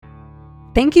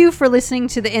Thank you for listening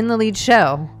to the In the Lead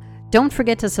show. Don't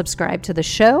forget to subscribe to the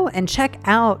show and check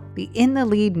out the In the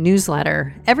Lead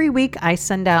newsletter. Every week, I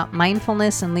send out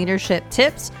mindfulness and leadership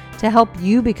tips to help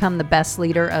you become the best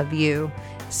leader of you.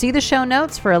 See the show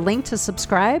notes for a link to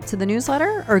subscribe to the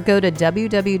newsletter or go to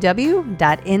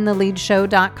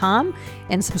www.intheleadshow.com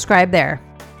and subscribe there.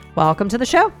 Welcome to the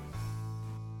show.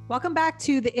 Welcome back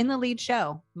to the In the Lead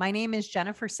show. My name is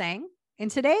Jennifer Sang, and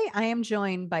today I am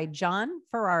joined by John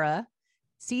Ferrara,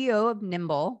 CEO of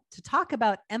Nimble, to talk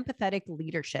about empathetic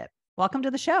leadership. Welcome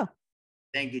to the show.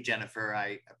 Thank you, Jennifer.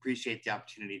 I appreciate the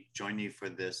opportunity to join you for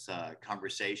this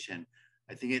conversation.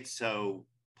 I think it's so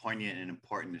poignant and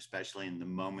important, especially in the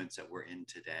moments that we're in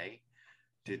today,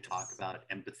 to talk about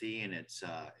empathy and its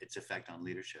effect on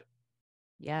leadership.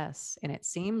 Yes, and it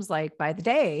seems like by the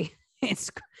day,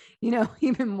 it's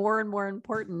even more and more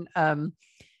important.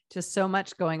 Just so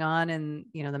much going on in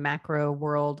the macro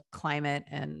world climate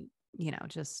and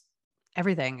just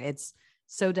everything. It's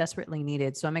so desperately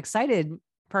needed. So I'm excited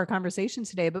for our conversation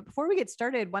today. But before we get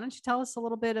started, why don't you tell us a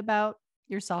little bit about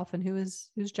yourself and who's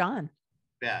John?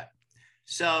 Yeah.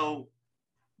 So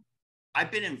I've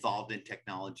been involved in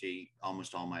technology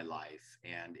almost all my life,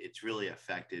 and it's really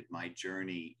affected my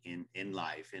journey in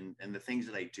life and the things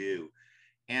that I do.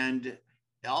 And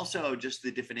also just the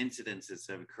different incidences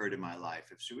that have occurred in my life.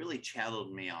 It's really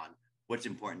channeled me on what's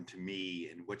important to me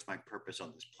and what's my purpose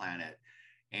on this planet.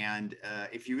 And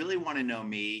if you really want to know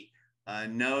me,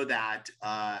 know that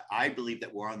I believe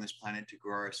that we're on this planet to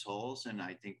grow our souls. And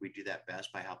I think we do that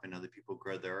best by helping other people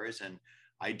grow theirs and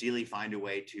ideally find a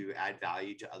way to add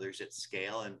value to others at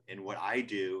scale. And what I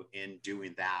do in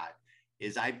doing that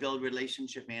is I build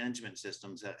relationship management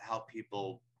systems that help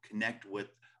people connect with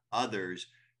others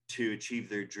to achieve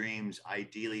their dreams,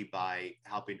 ideally by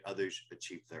helping others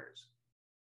achieve theirs.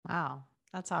 Wow,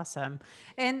 that's awesome.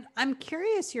 And I'm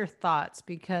curious your thoughts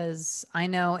because I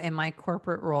know in my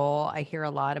corporate role, I hear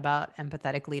a lot about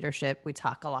empathetic leadership. We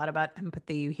talk a lot about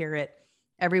empathy. You hear it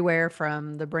everywhere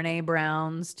from the Brene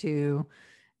Browns to,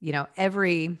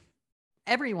 everyone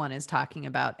is talking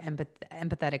about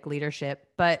empathetic leadership.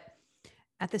 But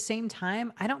at the same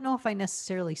time, I don't know if I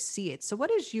necessarily see it. So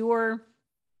what is your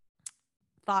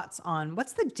thoughts on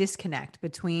what's the disconnect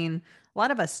between a lot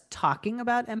of us talking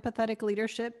about empathetic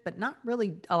leadership, but not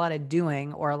really a lot of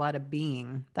doing or a lot of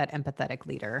being that empathetic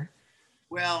leader?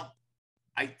 Well,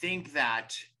 I think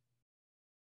that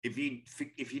if you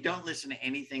don't listen to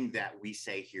anything that we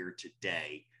say here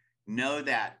today, know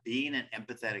that being an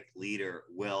empathetic leader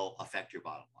will affect your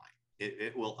bottom line.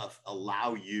 It will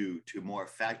allow you to more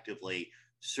effectively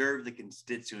serve the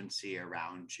constituency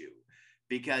around you.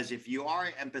 Because if you are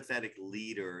an empathetic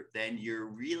leader, then you're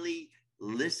really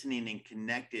listening and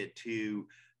connected to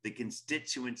the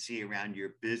constituency around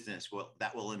your business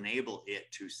that will enable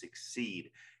it to succeed.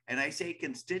 And I say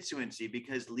constituency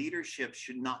because leadership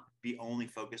should not be only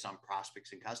focused on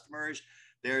prospects and customers.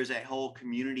 There's a whole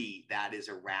community that is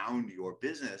around your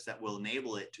business that will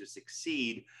enable it to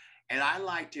succeed. And I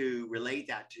like to relate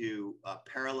that to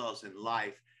parallels in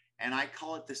life. And I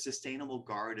call it the sustainable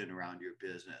garden around your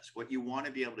business. What you want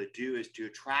to be able to do is to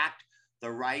attract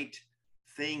the right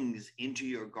things into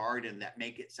your garden that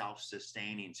make it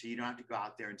self-sustaining. So you don't have to go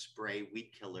out there and spray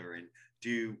weed killer and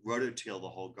do rototill the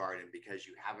whole garden because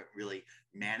you haven't really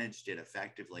managed it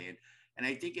effectively. And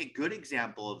I think a good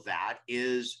example of that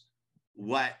is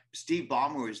what Steve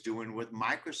Ballmer was doing with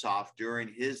Microsoft during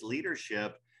his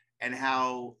leadership and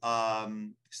how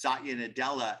Satya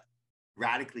Nadella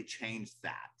radically changed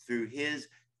that through his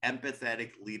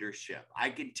empathetic leadership. I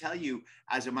can tell you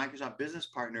as a Microsoft business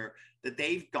partner that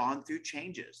they've gone through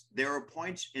changes. There are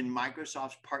points in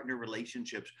Microsoft's partner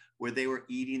relationships where they were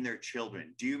eating their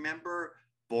children. Do you remember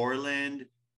Borland,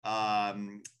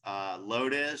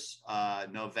 Lotus,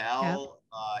 Novell,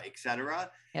 et cetera?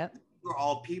 Yep. These were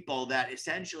all people that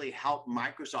essentially helped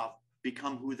Microsoft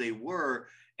become who they were.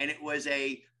 And it was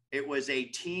a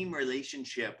team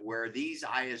relationship where these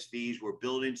ISVs were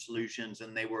building solutions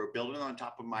and they were building on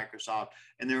top of Microsoft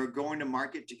and they were going to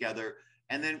market together.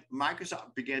 And then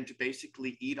Microsoft began to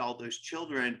basically eat all those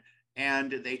children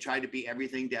and they tried to be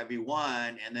everything to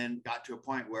everyone and then got to a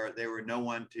point where they were no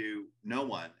one to no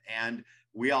one. And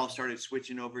we all started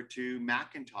switching over to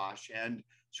Macintosh and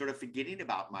sort of forgetting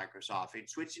about Microsoft and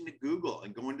switching to Google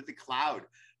and going to the cloud.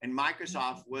 And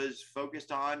Microsoft was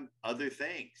focused on other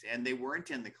things and they weren't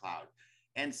in the cloud.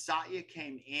 And Satya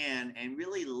came in and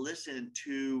really listened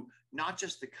to not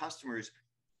just the customers,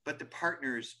 but the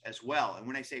partners as well. And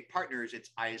when I say partners,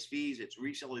 it's ISVs, it's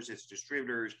resellers, it's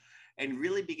distributors, and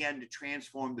really began to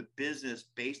transform the business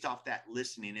based off that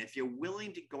listening. And if you're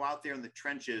willing to go out there in the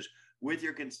trenches with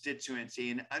your constituency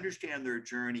and understand their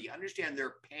journey, understand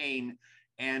their pain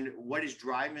and what is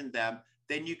driving them,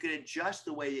 then you can adjust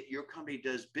the way that your company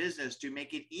does business to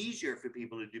make it easier for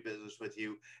people to do business with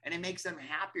you. And it makes them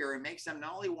happier. It makes them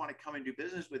not only want to come and do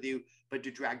business with you, but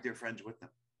to drag their friends with them.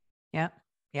 Yeah.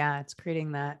 Yeah. It's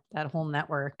creating that whole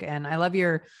network. And I love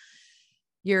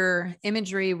your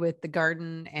imagery with the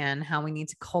garden and how we need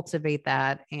to cultivate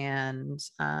that. And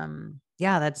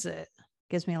yeah, that's it.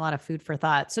 Gives me a lot of food for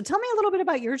thought. So tell me a little bit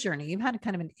about your journey. You've had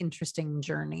kind of an interesting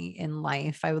journey in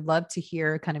life. I would love to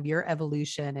hear kind of your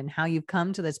evolution and how you've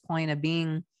come to this point of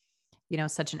being,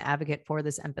 such an advocate for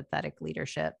this empathetic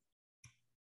leadership.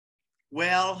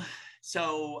 Well,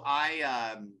 so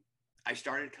I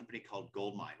started a company called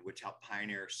Goldmine, which helped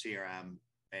pioneer CRM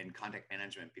and contact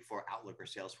management before Outlook or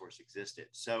Salesforce existed.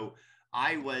 So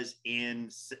I was in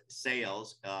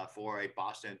sales for a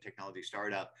Boston technology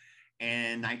startup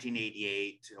in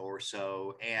 1988 or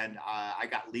so. And I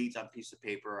got leads on a piece of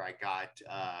paper.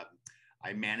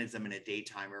 I managed them in a day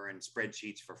timer and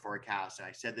spreadsheets for forecasts. And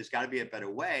I said, there's got to be a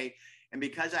better way. And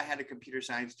because I had a computer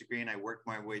science degree and I worked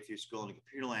my way through school in a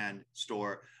Computerland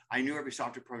store, I knew every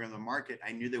software program in the market.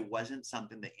 I knew there wasn't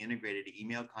something that integrated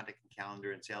email, contact, and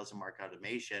calendar, and sales and market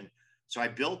automation. So I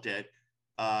built it.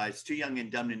 It's too young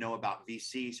and dumb to know about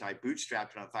VC. So I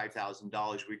bootstrapped it on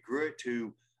 $5,000. We grew it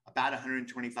to about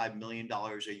 $125 million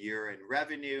a year in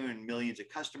revenue and millions of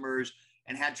customers,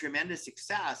 and had tremendous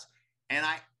success. And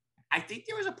I think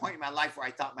there was a point in my life where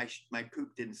I thought my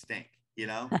poop didn't stink,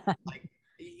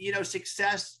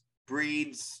 success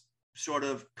breeds sort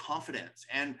of confidence.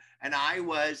 And I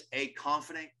was a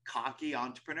confident, cocky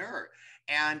entrepreneur.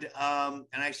 And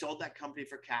I sold that company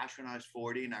for cash when I was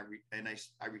 40, and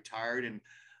I retired, and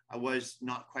I was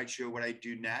not quite sure what I'd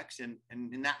do next. And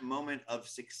in that moment of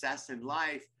success in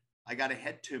life, I got a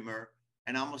head tumor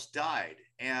and almost died.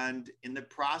 And in the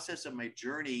process of my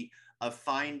journey of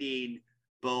finding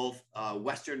both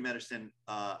Western medicine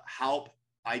help,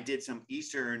 I did some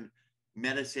Eastern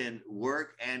medicine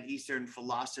work and Eastern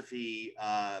philosophy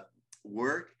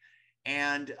work.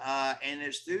 And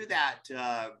it's through that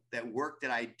work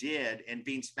that I did and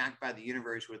being smacked by the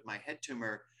universe with my head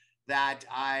tumor that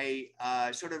I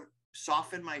sort of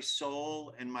softened my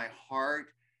soul and my heart,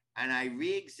 and I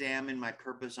re-examined my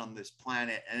purpose on this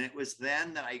planet. And it was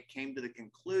then that I came to the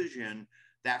conclusion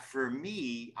that for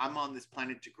me, I'm on this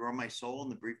planet to grow my soul in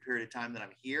the brief period of time that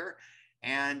I'm here.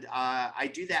 And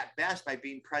I do that best by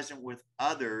being present with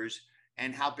others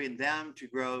and helping them to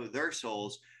grow their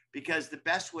souls, because the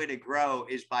best way to grow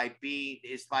is by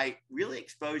really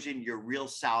exposing your real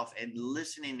self and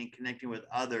listening and connecting with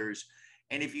others.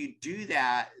 And if you do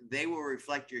that, they will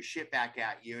reflect your shit back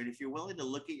at you. And if you're willing to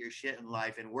look at your shit in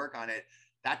life and work on it,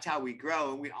 that's how we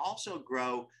grow. And we also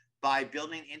grow by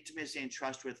building intimacy and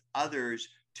trust with others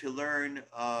to learn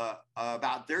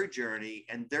about their journey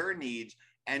and their needs,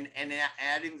 and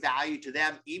adding value to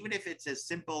them, even if it's as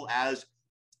simple as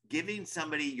giving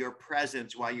somebody your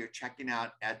presence while you're checking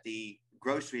out at the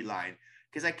grocery line.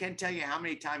 Because I can't tell you how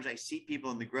many times I see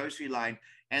people in the grocery line,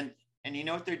 and you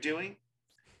know what they're doing?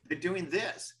 They're doing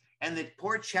this. And the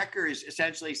poor checker is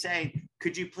essentially saying,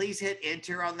 could you please hit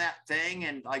enter on that thing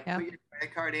and put your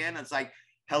credit card in? It's like,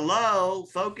 hello,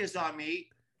 focus on me.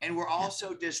 And we're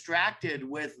also distracted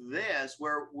with this,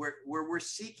 where we're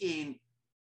seeking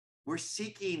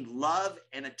love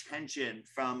and attention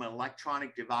from an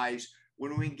electronic device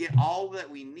when we can get all that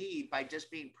we need by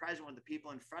just being present with the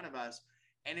people in front of us.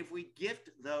 And if we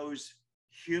gift those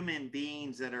human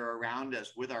beings that are around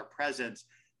us with our presence,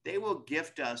 they will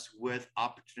gift us with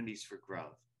opportunities for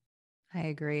growth. I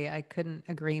agree. I couldn't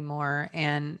agree more.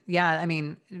 And yeah, I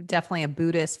mean, definitely a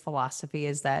Buddhist philosophy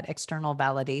is that external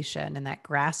validation and that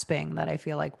grasping that I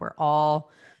feel like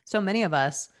so many of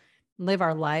us live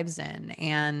our lives in.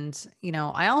 And,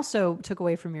 I also took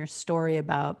away from your story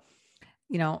about,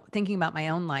 thinking about my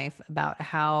own life, about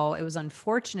how it was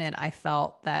unfortunate. I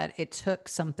felt that it took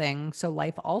something so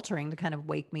life altering to kind of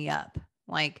wake me up.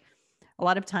 Like, a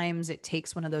lot of times it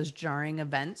takes one of those jarring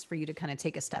events for you to kind of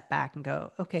take a step back and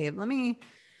go, okay, let me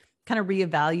kind of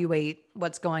reevaluate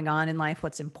what's going on in life,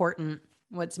 what's important,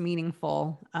 what's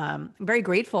meaningful. I'm very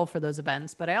grateful for those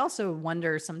events, but I also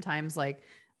wonder sometimes, like,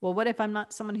 well, what if I'm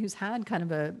not someone who's had kind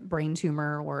of a brain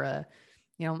tumor or a,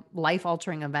 life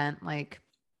altering event? Like,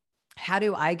 how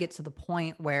do I get to the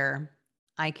point where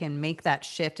I can make that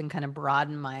shift and kind of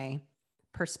broaden my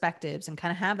perspectives and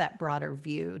kind of have that broader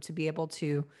view to be able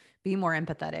to be more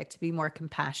empathetic, to be more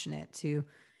compassionate, to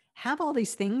have all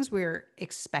these things we're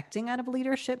expecting out of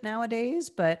leadership nowadays.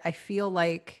 But I feel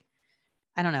like,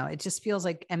 I don't know, it just feels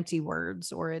like empty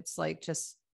words, or it's like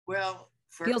just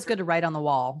feels good to write on the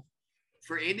wall.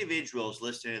 for individuals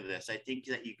listening to this, I think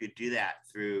that you could do that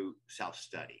through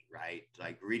self-study, right?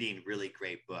 Like reading really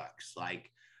great books,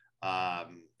 like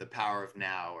The Power of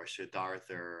Now or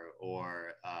Siddhartha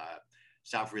or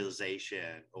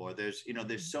Self-Realization, or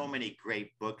there's so many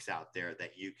great books out there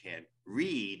that you can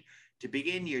read to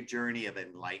begin your journey of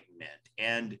enlightenment.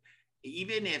 And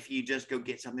even if you just go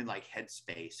get something like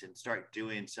Headspace and start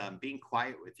doing some being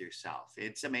quiet with yourself,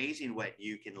 it's amazing what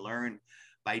you can learn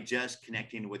by just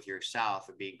connecting with yourself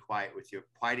and being quiet with your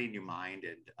quieting your mind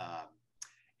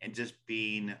and just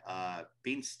being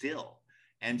still.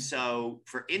 And so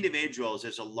for individuals,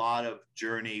 there's a lot of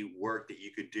journey work that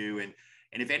you could do. And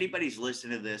if anybody's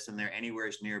listening to this and they're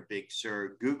anywhere near Big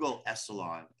Sur, Google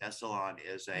Esalen. Esalen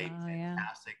is a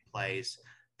fantastic place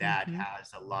that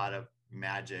has a lot of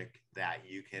magic that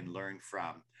you can learn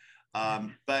from.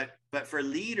 But for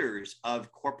leaders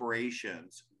of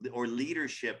corporations or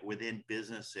leadership within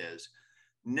businesses,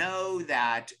 know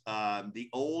that the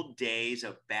old days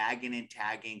of bagging and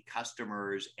tagging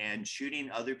customers and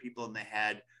shooting other people in the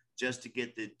head just to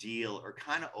get the deal are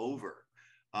kind of over.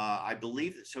 I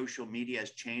believe that social media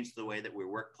has changed the way that we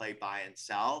work, play, buy, and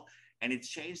sell, and it's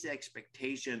changed the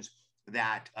expectations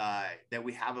that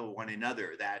we have of one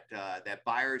another, that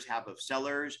buyers have of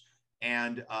sellers,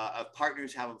 and of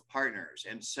partners have of partners.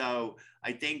 And so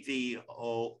I think the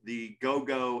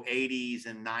go-go 80s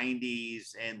and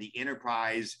 90s and the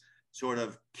enterprise sort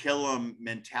of kill 'em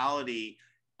mentality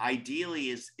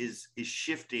ideally is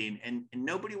shifting, and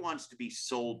nobody wants to be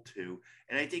sold to.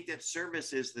 And I think that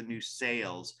service is the new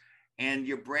sales, and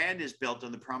your brand is built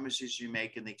on the promises you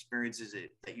make and the experiences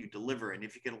that you deliver. And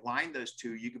if you can align those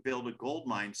two, you can build a gold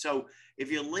mine. So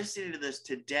if you're listening to this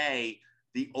today,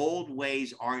 the old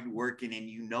ways aren't working and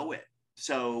you know it.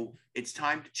 So it's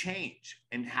time to change.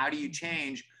 And how do you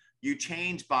change? You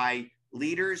change by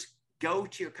leaders go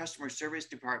to your customer service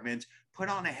departments, put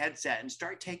on a headset and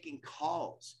start taking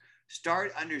calls.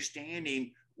 Start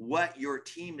understanding what your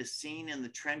team is seeing in the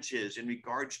trenches in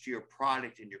regards to your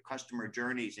product and your customer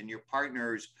journeys and your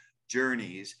partners'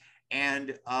 journeys,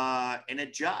 and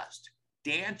adjust.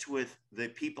 Dance with the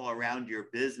people around your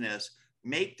business,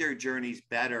 make their journeys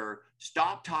better.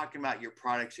 Stop talking about your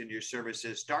products and your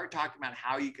services. Start talking about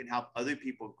how you can help other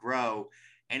people grow.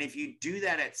 And if you do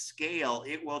that at scale,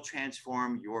 it will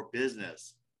transform your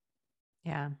business.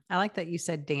 Yeah. I like that you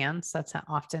said dance. That's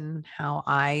often how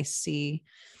I see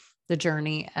the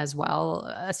journey as well,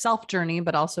 a self journey,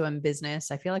 but also in business.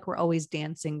 I feel like we're always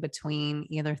dancing between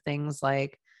either things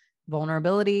like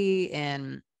vulnerability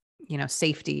and,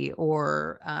 safety,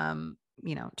 or,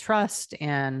 trust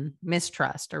and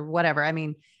mistrust or whatever. I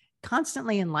mean,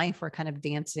 constantly in life, we're kind of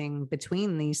dancing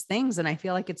between these things. And I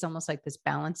feel like it's almost like this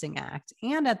balancing act.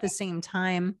 And at the same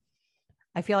time,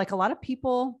 I feel like a lot of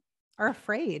people are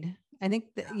afraid. I think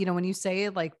that, when you say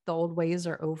like the old ways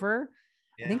are over,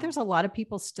 I think there's a lot of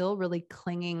people still really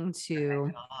clinging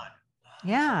to,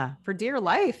 for dear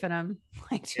life. And I'm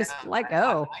like, just let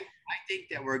go. I think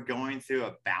that we're going through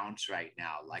a bounce right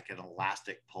now, like an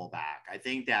elastic pullback. I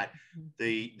think that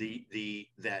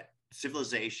that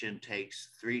civilization takes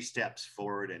 3 steps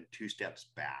forward and 2 steps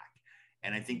back.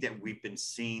 And I think that we've been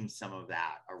seeing some of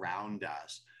that around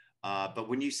us. But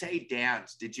when you say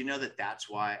dance, did you know that that's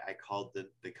why I called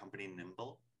the company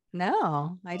Nimble?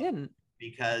 No, I didn't.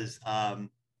 Because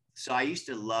so I used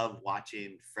to love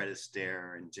watching Fred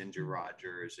Astaire and Ginger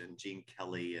Rogers and Gene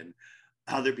Kelly and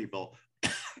other people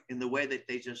in the way that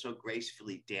they just so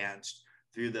gracefully danced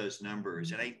through those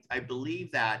numbers. And I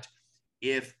believe that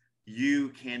if you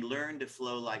can learn to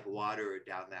flow like water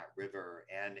down that river,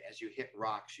 and as you hit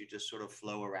rocks, you just sort of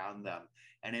flow around them.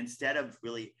 And instead of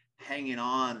really hanging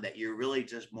on, that you're really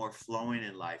just more flowing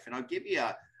in life. And I'll give you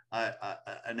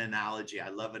an analogy. I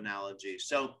love analogies.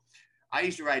 So I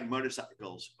used to ride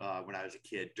motorcycles when I was a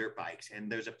kid, dirt bikes.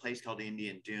 And there's a place called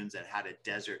Indian Dunes that had a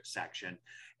desert section.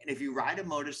 And if you ride a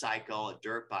motorcycle, a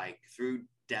dirt bike through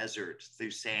deserts,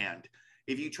 through sand,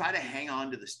 if you try to hang on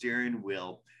to the steering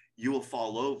wheel, you will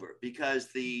fall over,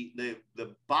 because the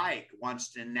bike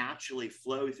wants to naturally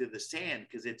flow through the sand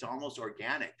because it's almost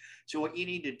organic. So what you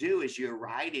need to do is you're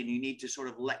riding, you need to sort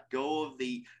of let go of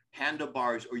the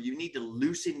handlebars, or you need to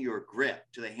loosen your grip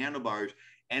to the handlebars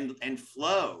and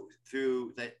flow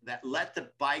through that, let the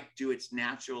bike do its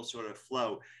natural sort of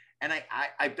flow. And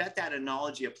I bet that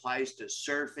analogy applies to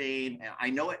surfing, and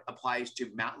I know it applies to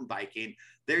mountain biking.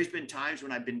 There's been times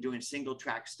when I've been doing single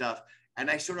track stuff, and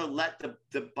I sort of let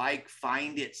the bike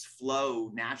find its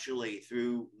flow naturally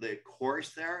through the course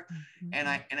there. And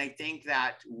I think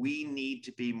that we need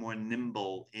to be more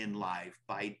nimble in life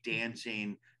by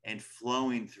dancing and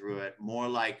flowing through it, more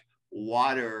like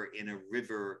water in a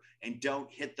river and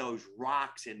don't hit those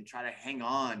rocks and try to hang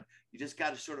on. You just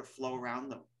got to sort of flow around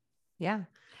them. Yeah,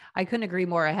 I couldn't agree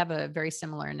more. I have a very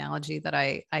similar analogy that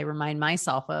I remind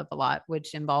myself of a lot,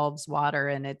 which involves water.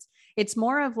 And it's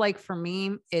more of like, for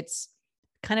me, it's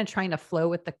kind of trying to flow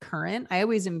with the current. I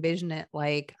always envision it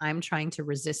like I'm trying to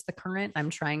resist the current. I'm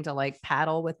trying to like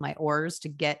paddle with my oars to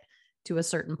get to a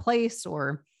certain place,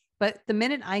 but the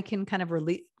minute I can kind of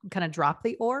kind of drop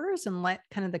the oars and let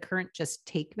kind of the current just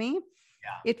take me,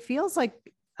 Yeah. it feels like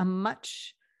a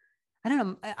much, I don't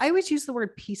know. I always use the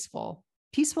word peaceful.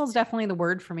 Peaceful is definitely the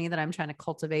word for me that I'm trying to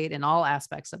cultivate in all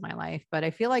aspects of my life. But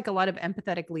I feel like a lot of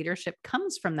empathetic leadership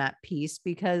comes from that peace,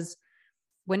 because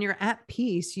when you're at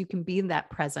peace, you can be in that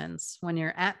presence. When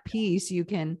you're at peace, you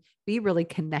can be really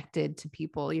connected to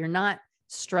people. You're not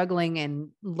struggling and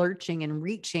lurching and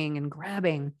reaching and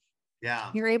grabbing. Yeah.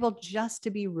 You're able just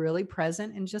to be really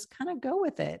present and just kind of go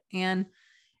with it. And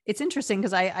it's interesting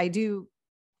because I do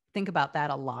think about that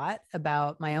a lot,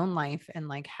 about my own life and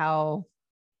like how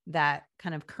that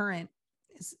kind of current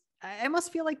is. I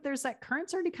almost feel like there's that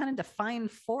current's already kind of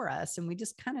defined for us. And we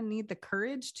just kind of need the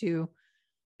courage to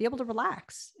be able to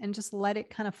relax and just let it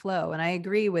kind of flow. And I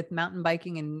agree with mountain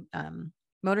biking and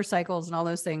motorcycles and all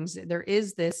those things. There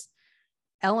is this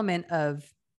element of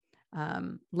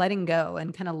letting go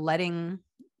and kind of letting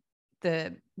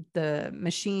the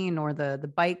machine or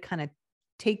the bike kind of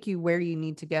take you where you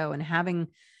need to go, and having,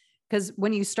 because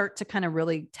when you start to kind of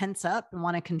really tense up and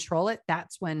want to control it,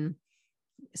 that's when,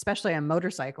 especially on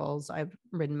motorcycles, I've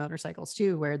ridden motorcycles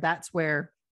too, where that's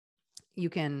where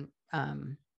you can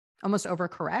almost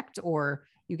overcorrect, or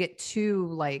you get too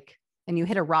like, and you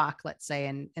hit a rock, let's say,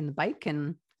 and the bike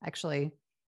can actually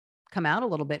come out a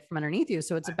little bit from underneath you.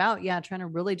 So it's about, trying to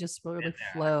really just really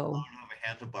flow. Over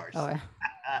handlebars. Oh,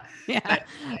 yeah.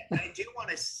 But I do want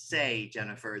to say,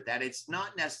 Jennifer, that it's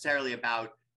not necessarily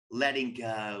about letting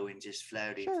go and just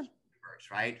floating through the universe,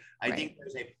 right? I think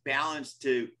there's a balance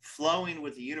to flowing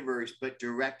with the universe, but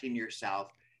directing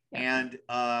yourself. Yeah.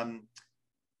 And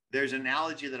there's an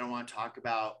analogy that I want to talk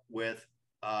about with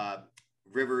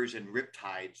rivers and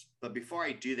riptides. But before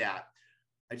I do that,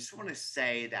 I just want to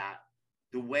say that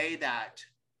the way that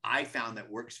I found that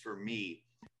works for me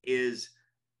is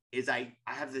I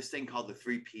have this thing called the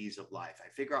 3 Ps of life. I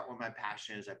figure out what my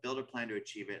passion is. I build a plan to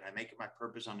achieve it. I make it my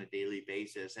purpose on a daily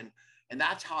basis. And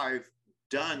that's how I've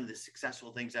done the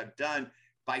successful things I've done,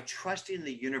 by trusting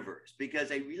the universe,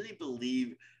 because I really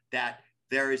believe that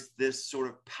there is this sort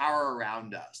of power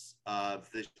around us of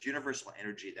this universal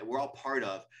energy that we're all part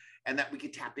of, and that we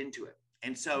can tap into it.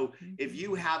 And so if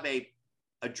you have a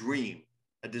dream,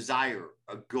 a desire,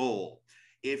 a goal,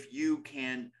 if you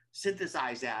can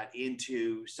synthesize that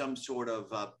into some sort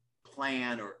of a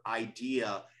plan or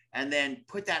idea, and then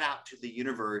put that out to the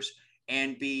universe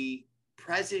and be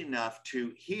present enough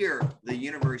to hear the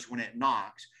universe when it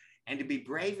knocks, and to be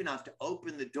brave enough to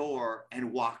open the door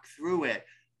and walk through it,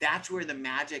 that's where the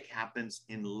magic happens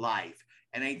in life.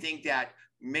 And I think that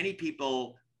many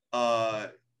people,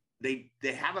 they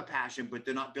have a passion, but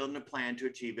they're not building a plan to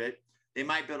achieve it. They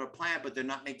might build a plan, but they're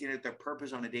not making it their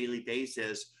purpose on a daily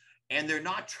basis. And they're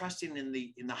not trusting in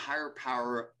the higher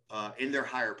power, in their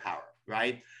higher power,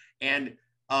 right? And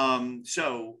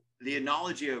so the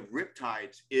analogy of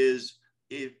riptides is,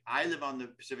 if I live on the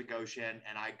Pacific Ocean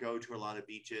and I go to a lot of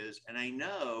beaches, and I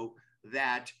know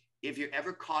that if you're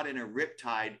ever caught in a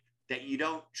riptide, that you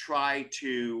don't try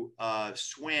to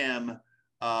swim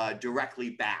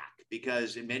directly back,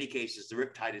 because in many cases the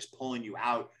riptide is pulling you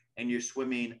out and you're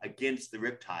swimming against the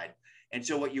riptide. And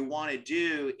so what you want to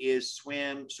do is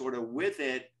swim sort of with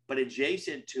it, but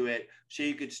adjacent to it, so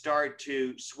you could start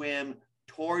to swim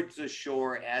towards the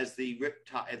shore as the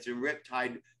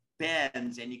riptide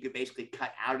bends, and you could basically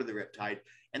cut out of the riptide.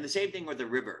 And the same thing with the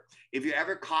river. If you're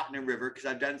ever caught in a river, because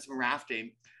I've done some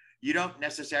rafting, you don't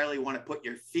necessarily want to put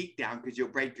your feet down because you'll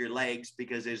break your legs,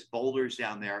 because there's boulders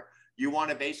down there. You want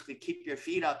to basically keep your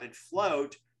feet up and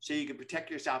float so you can protect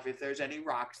yourself if there's any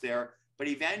rocks there. But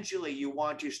eventually you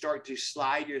want to start to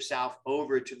slide yourself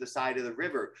over to the side of the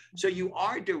river. So you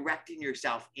are directing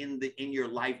yourself in your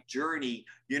life journey.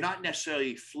 You're not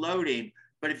necessarily floating,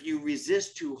 but if you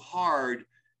resist too hard,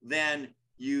 then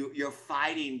you're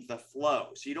fighting the flow.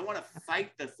 So you don't want to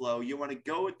fight the flow. You want to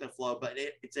go with the flow, but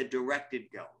it's a directed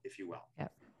go, if you will.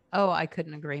 Yep. Oh, I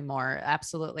couldn't agree more.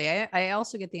 Absolutely. I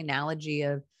also get the analogy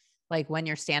of like when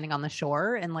you're standing on the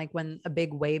shore and like when a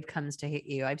big wave comes to hit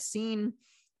you. I've seen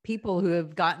people who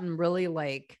have gotten really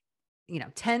like,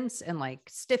 tense and like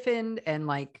stiffened, and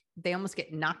like they almost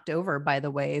get knocked over by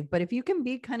the wave. But if you can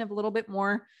be kind of a little bit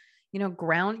more,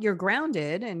 you're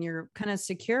grounded and you're kind of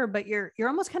secure, but you're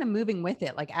almost kind of moving with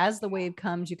it. Like as the wave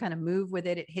comes, you kind of move with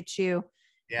it, it hits you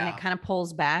and it Yeah. kind of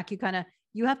pulls back.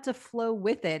 You have to flow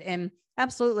with it. And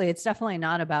absolutely, it's definitely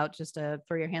not about just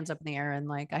throw your hands up in the air and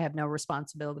like, I have no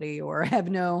responsibility or I have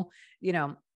no, you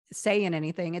know, say in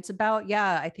anything. It's about,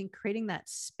 yeah, I think creating that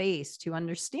space to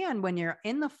understand when you're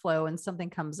in the flow and something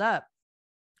comes up,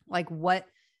 like what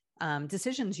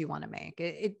decisions you want to make.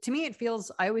 To me, it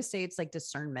feels, I always say it's like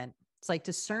discernment. It's like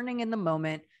discerning in the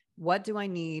moment. What do I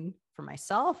need for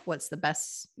myself? What's the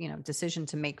best, decision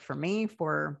to make for me,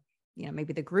 for,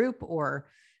 maybe the group or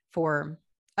for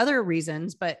other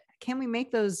reasons, but can we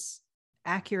make those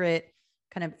accurate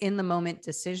kind of in the moment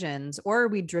decisions, or are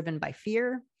we driven by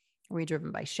fear? Are we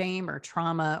driven by shame or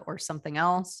trauma or something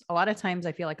else? A lot of times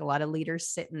I feel like a lot of leaders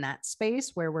sit in that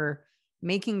space where we're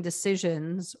making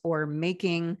decisions or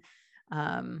making,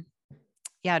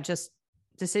 just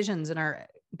decisions in our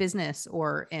business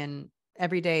or in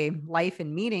everyday life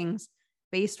and meetings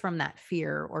based from that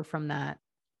fear or from that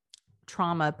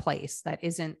trauma place that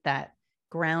isn't that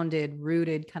grounded,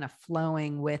 rooted, kind of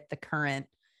flowing with the current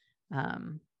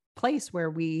place where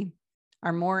we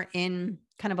are more in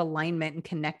kind of alignment and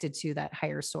connected to that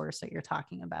higher source that you're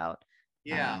talking about.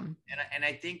 Yeah. And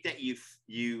I think that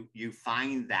you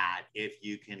find that if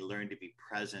you can learn to be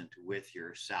present with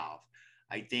yourself.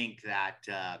 I think that,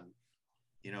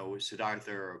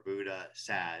 Siddhartha or Buddha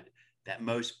said that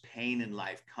most pain in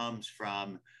life comes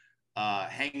from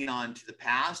hanging on to the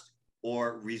past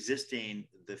or resisting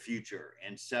the future.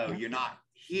 And so you're not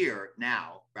here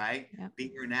now, right? Yeah. Be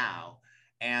here now.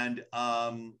 And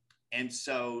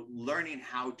so learning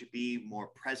how to be more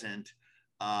present,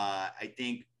 I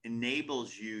think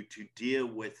enables you to deal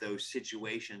with those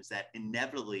situations that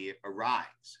inevitably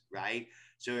arise, right?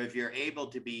 So if you're able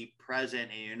to be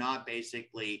present and you're not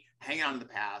basically hanging on to the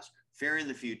past, fearing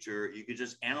the future, you could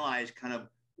just analyze kind of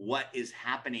what is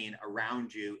happening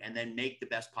around you and then make the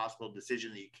best possible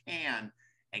decision that you can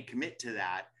and commit to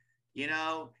that.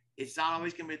 It's not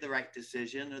always going to be the right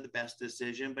decision or the best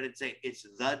decision, but it's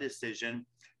the decision,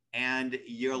 and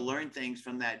you'll learn things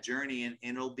from that journey, and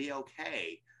it'll be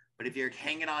okay. But if you're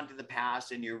hanging on to the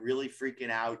past and you're really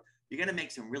freaking out, you're going to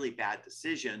make some really bad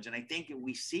decisions. And I think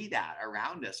we see that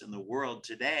around us in the world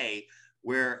today,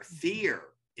 where fear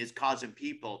is causing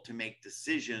people to make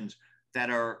decisions that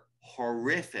are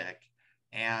horrific,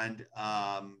 and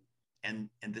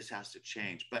this has to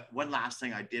change. But one last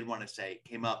thing I did want to say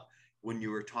came up when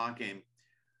you were talking.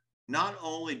 Not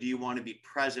only do you want to be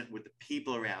present with the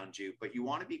people around you, but you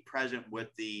want to be present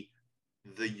with the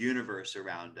universe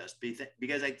around us,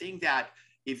 because I think that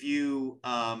if you're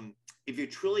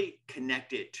truly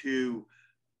connected to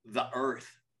the earth,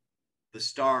 the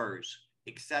stars,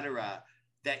 etc.,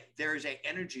 that there's an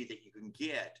energy that you can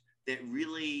get that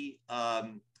really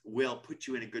will put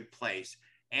you in a good place.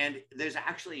 And there's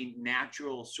actually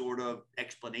natural sort of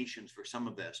explanations for some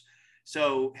of this.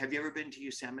 So have you ever been to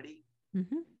Yosemite?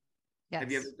 Mm-hmm. Yes.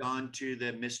 Have you ever gone to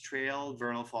the Mist Trail,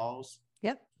 Vernal Falls?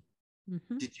 Yep.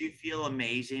 Mm-hmm. Did you feel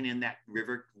amazing in that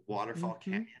river waterfall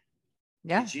canyon?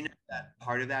 Yeah. Did you know that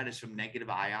part of that is from negative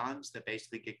ions that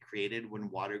basically get created when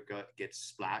water gets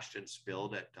splashed and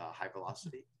spilled at high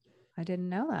velocity? I didn't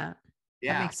know that.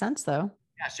 Yeah. That makes sense though.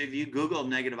 Yeah, so if you Google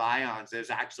negative ions,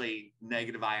 there's actually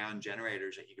negative ion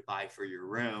generators that you could buy for your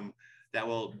room that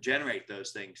will generate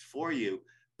those things for you.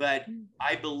 But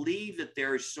I believe that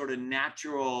there's sort of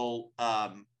natural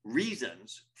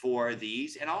reasons for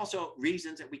these, and also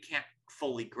reasons that we can't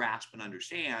fully grasp and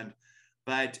understand.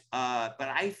 But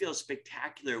I feel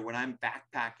spectacular when I'm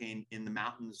backpacking in the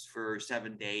mountains for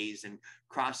 7 days and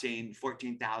crossing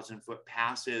 14,000 foot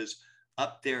passes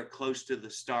up there close to the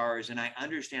stars. And I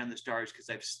understand the stars because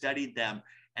I've studied them,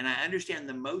 and I understand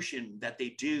the motion that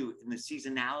they do and the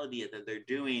seasonality that they're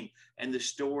doing and the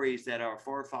stories that our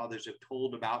forefathers have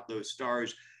told about those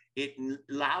stars. It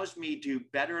allows me to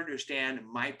better understand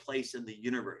my place in the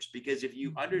universe, because if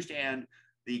you understand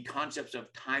the concepts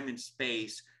of time and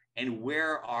space and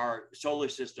where our solar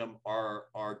system,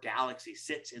 our galaxy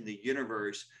sits in the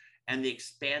universe, and the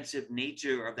expansive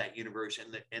nature of that universe,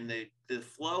 and the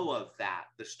flow of that,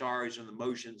 the stars and the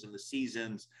motions and the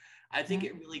seasons, I think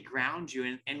it really grounds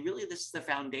you. And really, this is the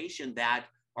foundation that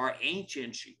our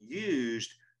ancients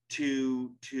used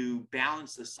to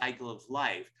balance the cycle of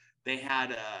life. They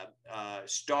had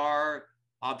star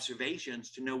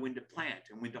observations to know when to plant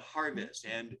and when to harvest,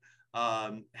 and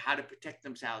how to protect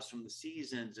themselves from the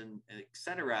seasons, and et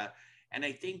cetera. And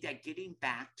I think that getting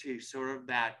back to sort of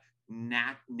that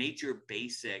nature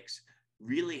basics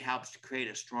really helps to create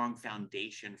a strong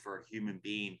foundation for a human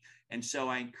being. And so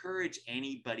I encourage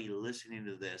anybody listening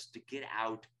to this to get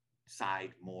out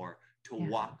outside more, to Yeah.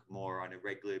 walk more on a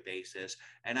regular basis,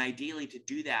 and ideally to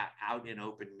do that out in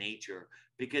open nature,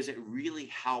 because it really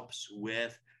helps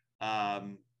with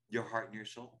your heart and your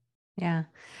soul. Yeah.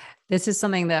 This is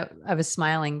something that I was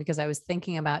smiling because I was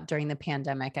thinking about during the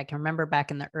pandemic. I can remember back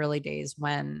in the early days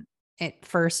when it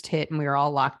first hit and we were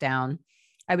all locked down.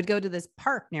 I would go to this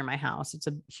park near my house. It's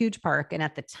a huge park. And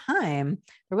at the time,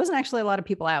 there wasn't actually a lot of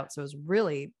people out. So it was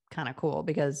really kind of cool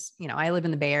because, I live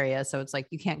in the Bay Area. So it's like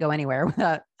you can't go anywhere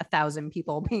without 1,000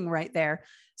 people being right there.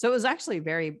 So it was actually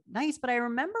very nice. But I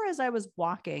remember as I was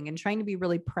walking and trying to be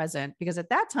really present, because at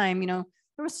that time, there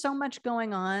was so much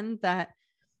going on that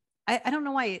I don't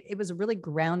know why it was a really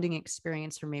grounding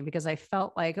experience for me, because I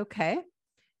felt like, okay,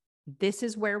 this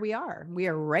is where we are. We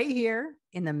are right here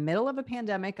in the middle of a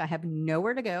pandemic. I have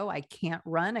nowhere to go. I can't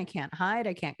run. I can't hide.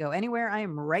 I can't go anywhere. I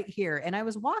am right here. And I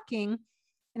was walking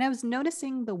and I was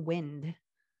noticing the wind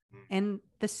and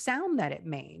the sound that it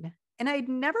made. And I'd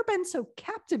never been so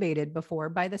captivated before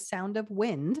by the sound of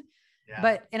wind.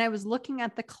 Yeah. And I was looking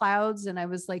at the clouds and I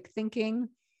was like thinking,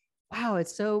 wow,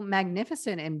 it's so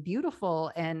magnificent and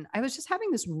beautiful. And I was just having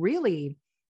this really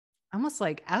almost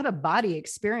like out of body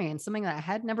experience, something that I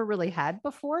had never really had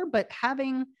before, but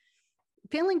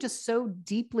feeling just so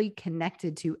deeply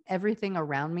connected to everything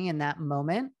around me in that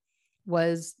moment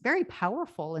was very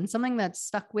powerful and something that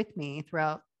stuck with me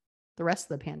throughout the rest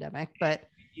of the pandemic. But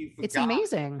You it's forgot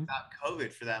amazing. about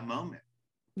COVID for that moment.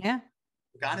 Yeah.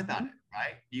 Forgot about it,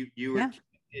 right? You were Yeah.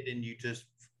 connected, and you just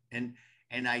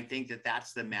and I think that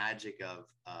that's the magic of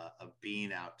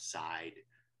being outside,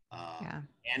 Yeah.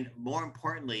 and more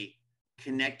importantly,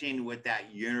 connecting with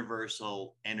that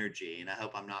universal energy. And I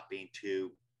hope I'm not being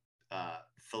too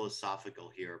philosophical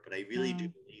here, but I really do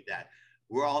No. believe that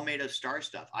we're all made of star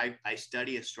stuff. I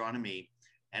study astronomy,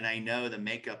 and I know the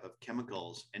makeup of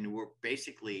chemicals, and we're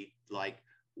basically like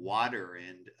water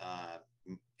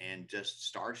and just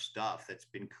star stuff that's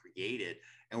been created,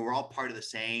 and we're all part of the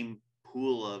same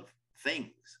pool of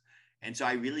things. And so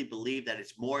I really believe that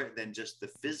it's more than just the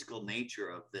physical nature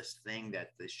of this thing,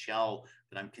 that the shell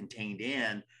that I'm contained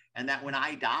in, and that when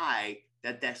I die,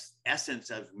 that this essence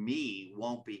of me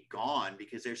won't be gone,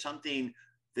 because there's something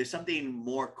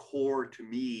more core to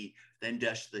me than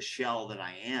just the shell that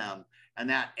I am. And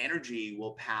that energy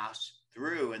will pass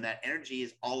through, and that energy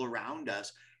is all around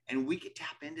us. And we could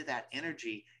tap into that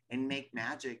energy and make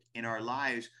magic in our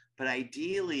lives. But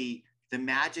ideally, the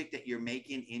magic that you're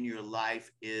making in your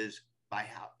life is by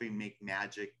helping make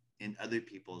magic in other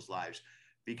people's lives.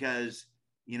 Because,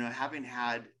 having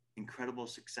had incredible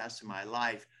success in my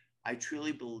life, I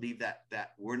truly believe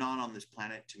that we're not on this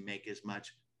planet to make as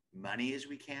much money as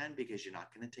we can, because you're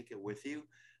not going to take it with you.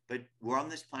 But we're on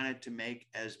this planet to make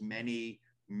as many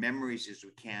memories as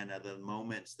we can of the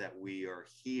moments that we are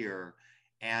here.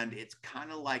 And it's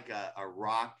kind of like a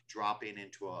rock dropping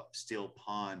into a still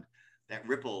pond, that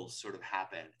ripples sort of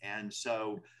happen. And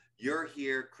so you're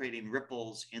here creating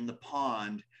ripples in the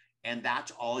pond, and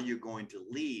that's all you're going to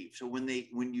leave. So when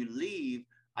you leave,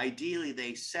 ideally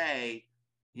they say,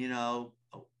 they're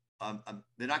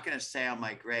not going to say on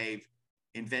my grave,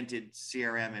 invented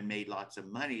CRM and made lots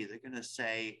of money. They're going to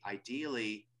say,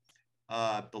 ideally,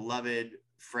 beloved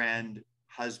friend,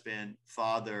 husband,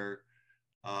 father,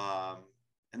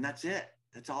 and that's it.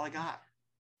 That's all I got.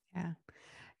 Yeah.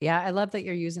 Yeah. I love that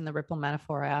you're using the ripple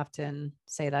metaphor. I often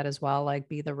say that as well, like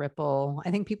be the ripple.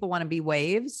 I think people want to be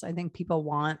waves. I think people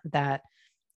want that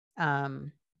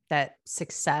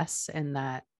success and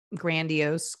that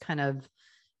grandiose kind of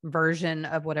version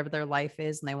of whatever their life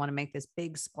is. And they want to make this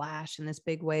big splash and this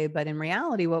big wave. But in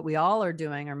reality, what we all are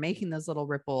doing are making those little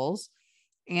ripples.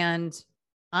 And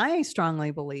I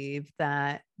strongly believe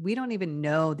that we don't even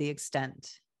know the extent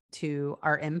to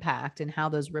our impact and how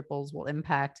those ripples will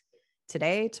impact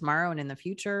today, tomorrow, and in the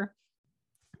future.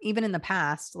 Even in the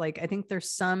past, like I think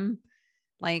there's some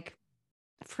like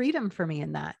freedom for me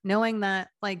in that, knowing that,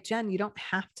 like, Jen, you don't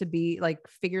have to be like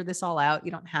figure this all out.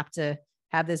 You don't have to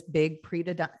have this big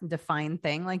predefined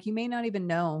thing. Like you may not even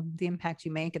know the impact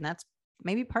you make. And that's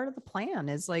maybe part of the plan,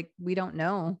 is like we don't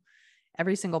know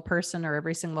every single person or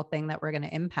every single thing that we're going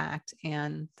to impact.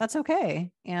 And that's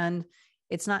okay. And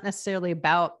it's not necessarily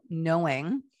about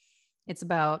knowing, it's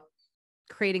about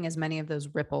creating as many of those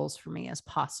ripples for me as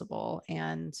possible,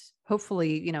 and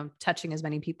hopefully, touching as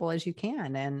many people as you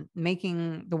can and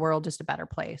making the world just a better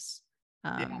place.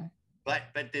 Yeah. But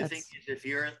the thing is, if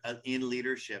you're in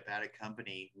leadership at a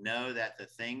company, know that the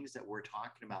things that we're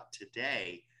talking about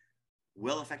today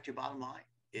will affect your bottom line.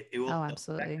 It will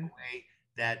absolutely affect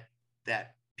the way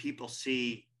that people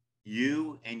see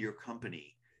you and your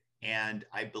company. And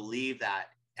I believe that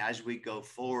as we go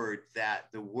forward, that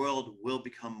the world will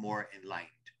become more enlightened,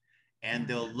 and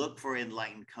they'll look for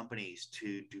enlightened companies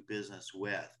to do business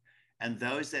with. And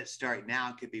those that start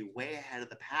now could be way ahead of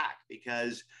the pack,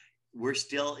 because we're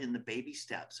still in the baby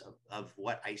steps of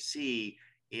what I see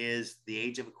is the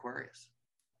age of Aquarius.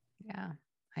 Yeah,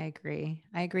 I agree.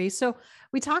 I agree. So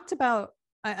we talked about,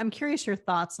 I'm curious your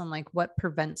thoughts on like what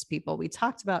prevents people. We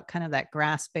talked about kind of that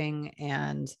grasping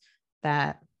and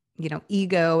that,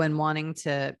 ego and wanting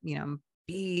to,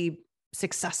 be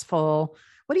successful.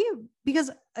 What do you,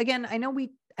 because again,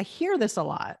 I hear this a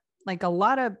lot, like a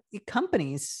lot of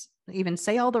companies even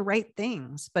say all the right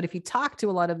things, but if you talk to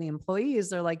a lot of the employees,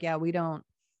 they're like, yeah, we don't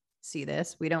see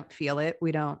this. We don't feel it.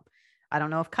 I don't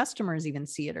know if customers even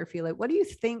see it or feel it. What do you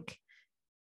think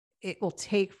it will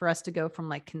take for us to go from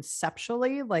like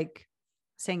conceptually, like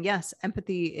saying, yes,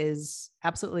 empathy is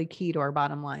absolutely key to our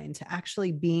bottom line, to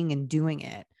actually being and doing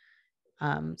it,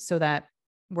 so that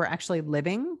we're actually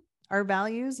living our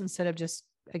values instead of just,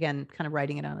 again, kind of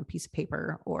writing it on a piece of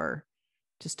paper or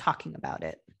just talking about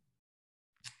it?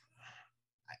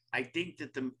 I think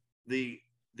that the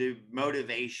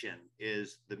motivation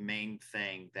is the main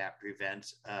thing that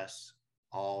prevents us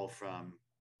all from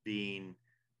being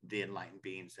the enlightened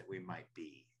beings that we might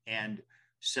be. And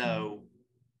so,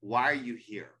 why are you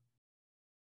here?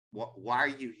 Why are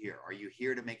you here? Are you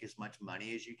here to make as much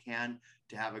money as you can,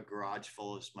 to have a garage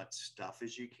full of as much stuff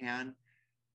as you can?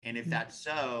 And if that's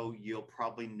so, you'll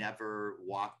probably never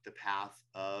walk the path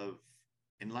of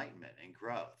enlightenment and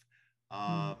growth.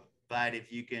 But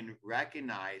if you can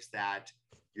recognize that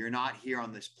you're not here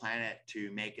on this planet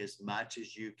to make as much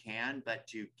as you can, but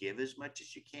to give as much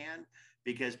as you can,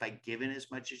 because by giving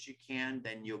as much as you can,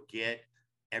 then you'll get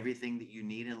everything that you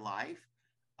need in life.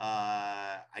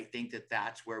 I think that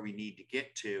that's where we need to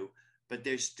get to. But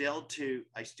I still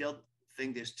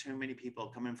think there's too many people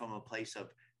coming from a place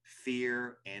of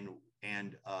fear and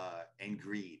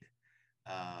greed.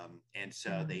 And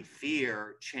so they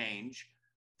fear change.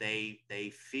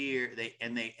 They fear they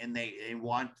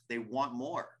want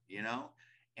more,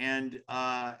 and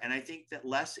I think that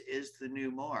less is the new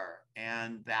more.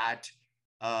 And that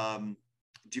do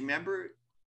you remember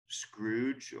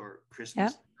Scrooge or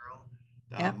Christmas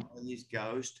Carol, Marley's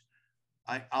ghost?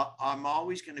 I'm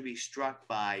always going to be struck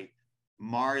by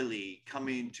Marley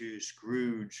coming to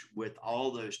Scrooge with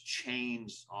all those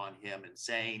chains on him and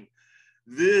saying,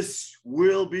 "This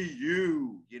will be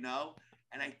you,"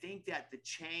 And I think that the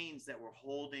chains that were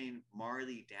holding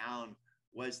Marley down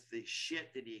was the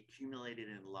shit that he accumulated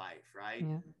in life, right?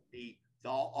 Yeah.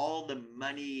 All the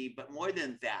money, but more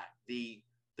than that, the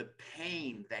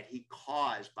pain that he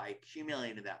caused by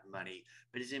accumulating that money.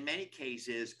 But as in many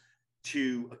cases,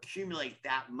 to accumulate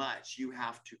that much, you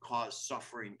have to cause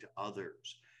suffering to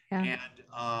others. Yeah.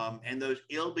 And those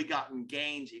ill-begotten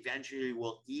gains eventually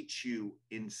will eat you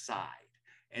inside.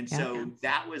 And so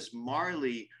that was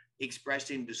Marley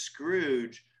expressing to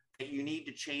Scrooge that you need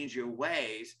to change your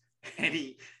ways, and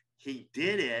he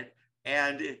did it.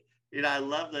 And I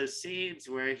love those scenes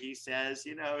where he says,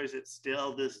 is it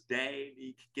still this day? And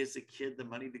he gives the kid the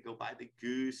money to go buy the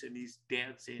goose, and he's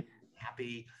dancing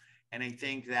happy. And I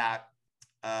think that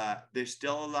there's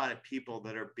still a lot of people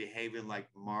that are behaving like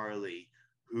Marley,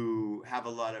 who have a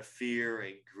lot of fear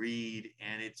and greed,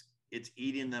 and it's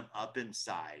eating them up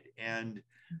inside. And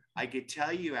I could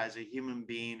tell you, as a human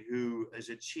being who has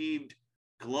achieved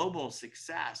global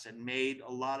success and made a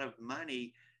lot of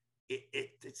money,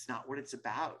 it's not what it's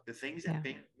about. The things that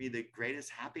bring me the greatest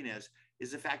happiness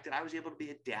is the fact that I was able to be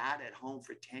a dad at home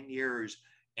for 10 years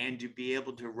and to be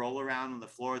able to roll around on the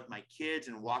floor with my kids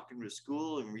and walk into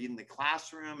school and read in the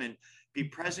classroom and be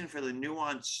present for the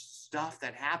nuanced stuff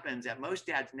that happens that most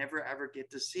dads never, ever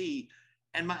get to see.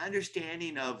 And my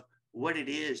understanding of what it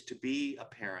is to be a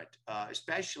parent,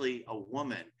 especially a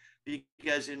woman,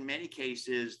 because in many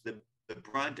cases, the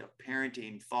brunt of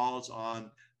parenting falls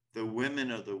on the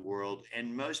women of the world.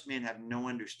 And most men have no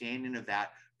understanding of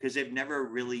that because they've never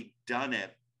really done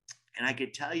it. And I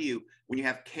could tell you, when you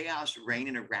have chaos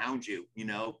reigning around you,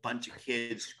 a bunch of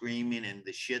kids screaming and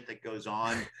the shit that goes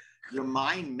on, your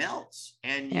mind melts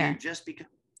and you just become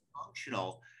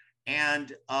functional.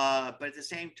 And but at the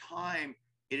same time,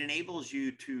 it enables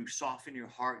you to soften your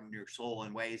heart and your soul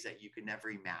in ways that you could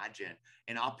never imagine,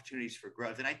 and opportunities for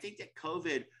growth. And I think that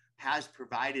COVID has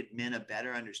provided men a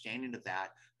better understanding of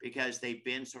that, because they've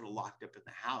been sort of locked up in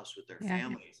the house with their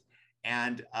families.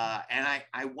 And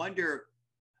I wonder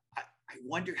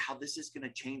how this is going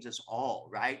to change us all,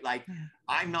 right? Like,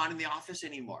 I'm not in the office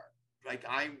anymore. Like,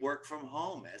 I work from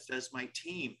home, as does my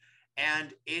team.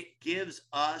 And it gives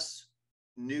us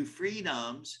new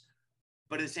freedoms,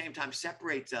 but at the same time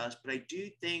separates us. But I do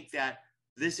think that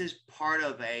this is part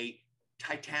of a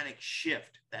titanic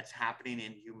shift that's happening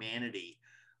in humanity.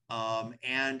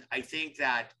 And I think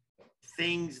that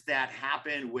things that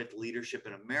happen with leadership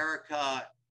in America,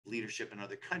 leadership in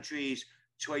other countries,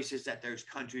 choices that those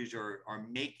countries are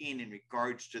making in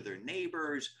regards to their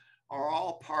neighbors are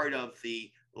all part of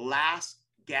the last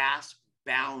gasp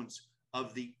bounce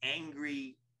of the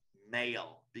angry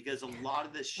male, because a lot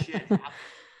of this shit happens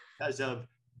because of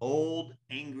old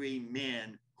angry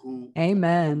men who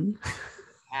Amen.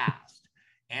 passed.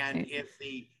 And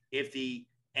if the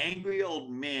angry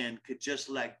old men could just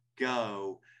let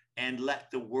go and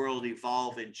let the world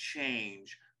evolve and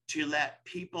change, to let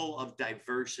people of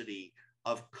diversity,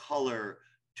 of color,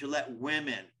 to let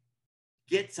women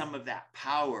get some of that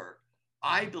power,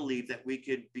 I believe that we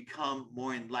could become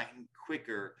more enlightened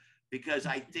quicker, because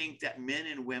I think that men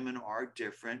and women are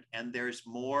different, and there's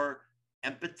more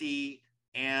empathy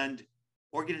and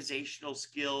organizational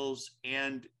skills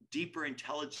and deeper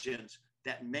intelligence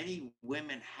that many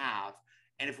women have.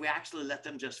 And if we actually let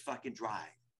them just fucking drive,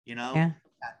 Yeah.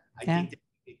 I think that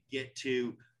we could get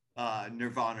to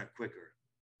nirvana quicker.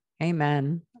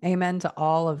 Amen. Amen to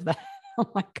all of that. Oh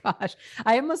my gosh.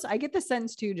 I get the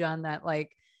sense too, John, that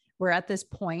like we're at this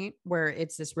point where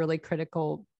it's this really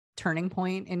critical turning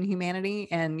point in humanity.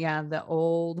 And yeah, the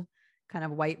old kind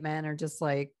of white men are just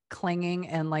like clinging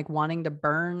and like wanting to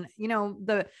burn,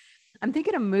 I'm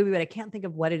thinking of a movie, but I can't think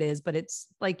of what it is, but it's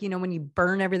like, when you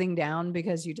burn everything down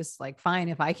because you just like, fine,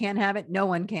 if I can't have it, no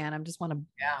one can. I just want to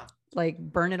like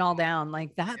burn it all down.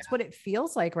 Like that's what it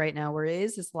feels like right now, where it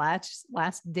is this last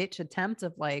ditch attempt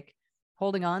of like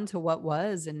holding on to what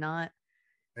was and not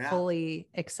fully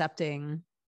accepting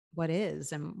what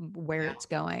is and where it's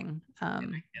going.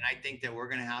 And I think that we're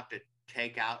going to have to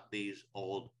take out these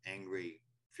old, angry,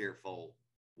 fearful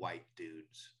white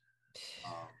dudes.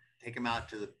 Take them out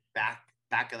to the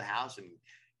back of the house and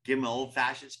give them an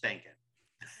old-fashioned spanking.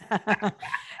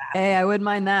 Hey, I wouldn't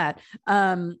mind that.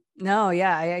 No,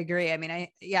 yeah, I agree. I mean,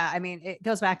 it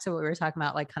goes back to what we were talking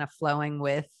about, like kind of flowing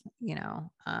with,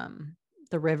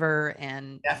 the river,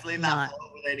 and definitely not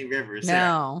flowing with any rivers.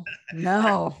 No.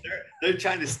 They're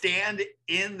trying to stand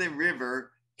in the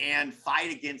river and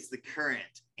fight against the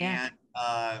current. Yeah.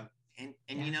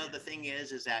 The thing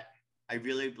is that I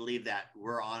really believe that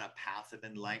we're on a path of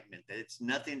enlightenment, that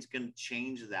nothing's going to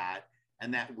change that,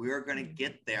 and that we're going to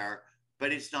get there,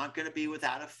 but it's not going to be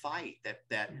without a fight,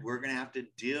 that we're going to have to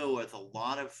deal with a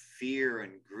lot of fear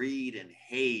and greed and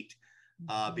hate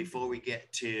before we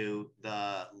get to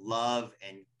the love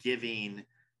and giving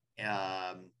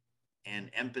and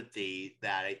empathy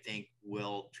that I think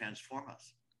will transform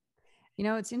us.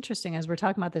 It's interesting as we're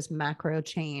talking about this macro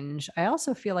change. I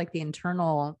also feel like the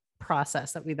internal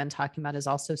process that we've been talking about is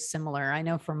also similar. I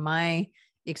know from my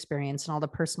experience and all the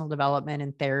personal development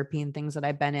and therapy and things that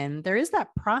I've been in, there is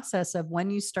that process of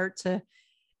when you're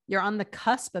on the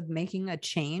cusp of making a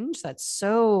change that's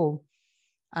so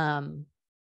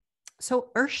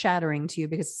earth-shattering to you,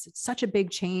 because it's such a big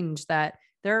change that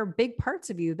there are big parts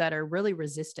of you that are really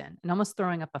resistant and almost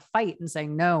throwing up a fight and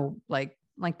saying no, like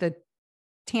the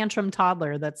tantrum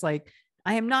toddler that's like,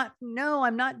 I'm not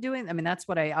doing. I mean, that's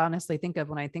what I honestly think of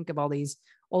when I think of all these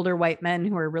older white men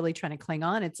who are really trying to cling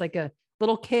on. It's like a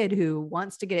little kid who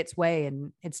wants to get its way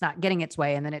and it's not getting its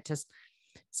way. And then it just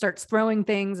starts throwing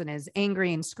things and is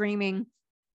angry and screaming.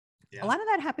 Yeah. A lot of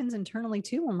that happens internally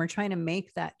too, when we're trying to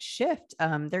make that shift.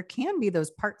 There can be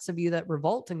those parts of you that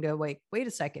revolt and go, wait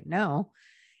a second. No.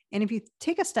 And if you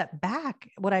take a step back,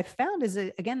 what I've found is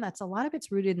that, again, that's a lot of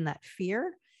it's rooted in that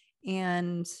fear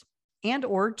and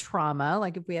or trauma.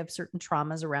 Like if we have certain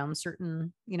traumas around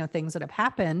certain, things that have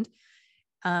happened,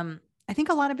 I think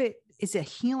a lot of it is a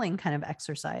healing kind of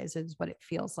exercise is what it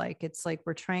feels like. It's like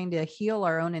we're trying to heal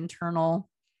our own internal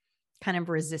kind of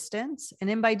resistance. And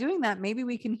then by doing that, maybe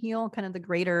we can heal kind of the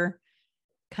greater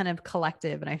kind of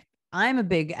collective. And I'm a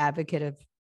big advocate of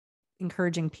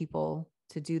encouraging people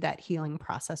to do that healing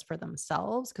process for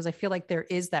themselves, because I feel like there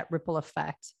is that ripple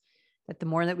effect that the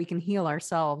more that we can heal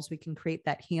ourselves, we can create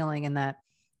that healing and that,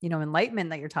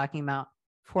 enlightenment that you're talking about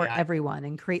for everyone,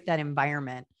 and create that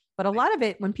environment. But a lot of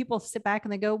it, when people sit back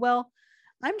and they go, well,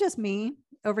 I'm just me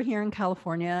over here in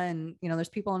California, and, there's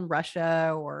people in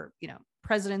Russia or,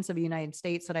 presidents of the United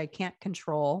States that I can't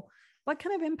control. What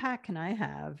kind of impact can I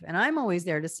have? And I'm always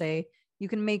there to say, you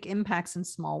can make impacts in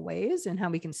small ways, and how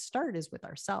we can start is with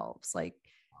ourselves. Like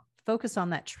focus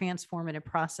on that transformative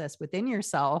process within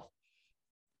yourself.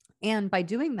 And by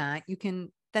doing that, you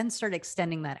can then start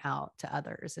extending that out to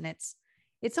others. And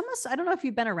it's almost, I don't know if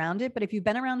you've been around it, but if you've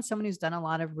been around someone who's done a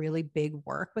lot of really big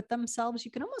work with themselves,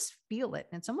 you can almost feel it.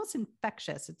 And it's almost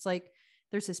infectious. It's like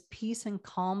there's this peace and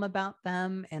calm about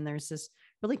them. And there's this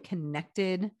really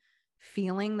connected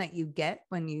feeling that you get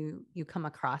when you come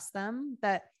across them,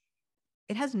 that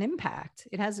it has an impact.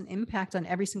 It has an impact on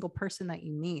every single person that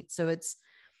you meet. So it's,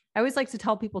 I always like to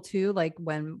tell people too, like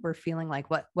when we're feeling like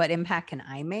what impact can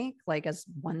I make, like as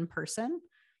one person,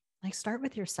 like start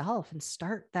with yourself and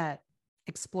start that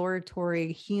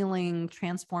exploratory, healing,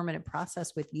 transformative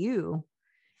process with you.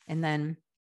 And then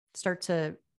start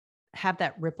to have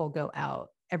that ripple go out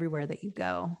everywhere that you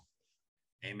go.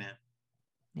 Amen.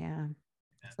 Yeah.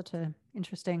 It's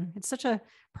such a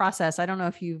process. I don't know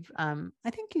if you've, I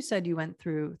think you said you went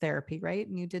through therapy, right?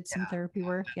 And you did some therapy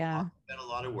work. Yeah. I've done a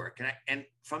lot of work. And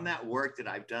from that work that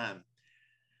I've done,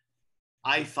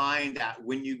 I find that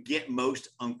when you get most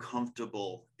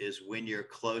uncomfortable is when you're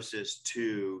closest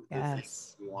to the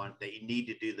things you want, that you need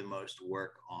to do the most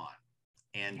work on.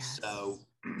 And so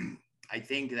I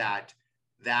think that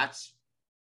that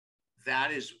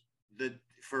is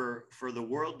for the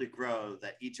world to grow,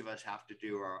 that each of us have to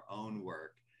do our own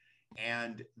work.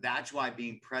 And that's why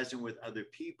being present with other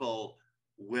people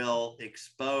will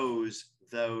expose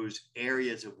those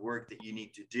areas of work that you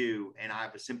need to do. And I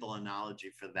have a simple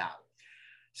analogy for that.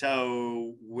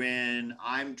 So when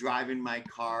I'm driving my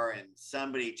car and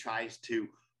somebody tries to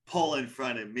pull in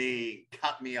front of me,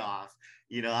 cut me off,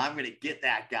 I'm going to get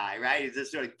that guy, right? It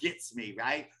just sort of gets me,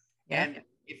 right? Yeah. And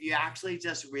if you actually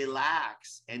just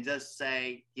relax and just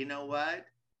say, you know what?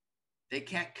 They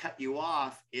can't cut you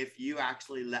off if you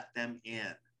actually let them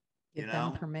in. Give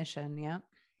them permission. Yeah.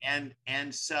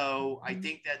 And so I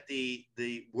think that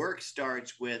the work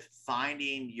starts with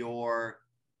finding your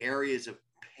areas of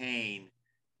pain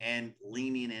and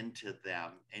leaning into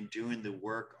them and doing the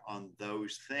work on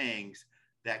those things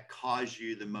that cause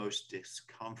you the most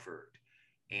discomfort.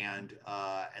 And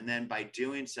then by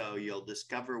doing so, you'll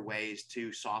discover ways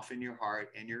to soften your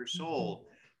heart and your soul,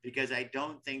 because I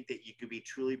don't think that you could be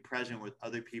truly present with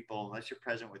other people unless you're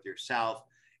present with yourself,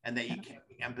 and that you can't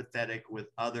be empathetic with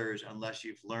others unless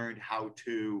you've learned how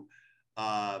to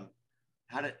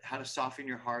soften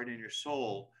your heart and your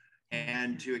soul,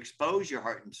 and to expose your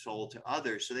heart and soul to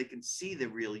others so they can see the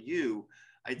real you.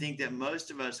 I think that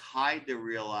most of us hide the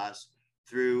real us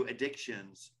through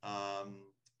addictions.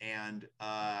 And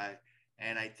I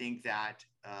think that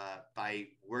by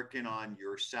working on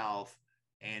yourself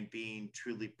and being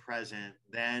truly present,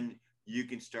 then you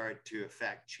can start to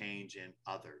affect change in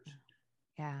others.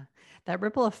 Yeah, that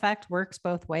ripple effect works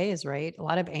both ways, right? A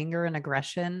lot of anger and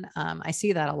aggression. I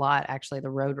see that a lot, actually, the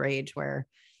road rage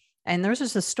and there's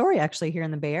just a story actually here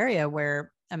in the Bay Area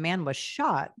where a man was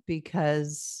shot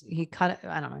because he cut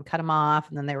him off.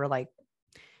 And then they were like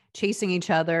chasing each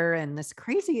other and this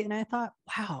crazy. And I thought,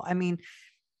 wow, I mean,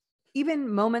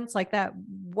 even moments like that,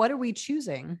 what are we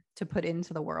choosing to put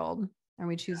into the world? Are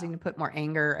we choosing to put more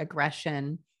anger,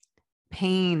 aggression,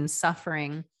 pain,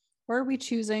 suffering? Or are we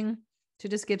choosing to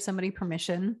just give somebody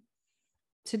permission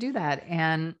to do that?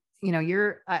 And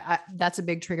that's a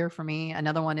big trigger for me.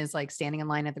 Another one is like standing in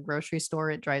line at the grocery store.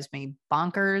 It drives me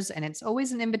bonkers. And it's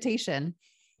always an invitation.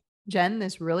 Jen,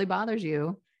 this really bothers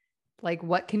you. Like,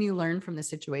 what can you learn from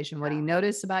this situation? What do you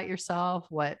notice about yourself?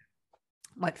 What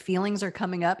feelings are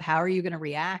coming up? How are you going to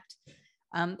react?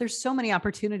 There's so many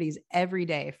opportunities every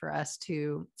day for us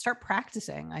to start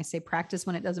practicing. I say practice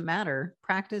when it doesn't matter.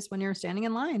 Practice when you're standing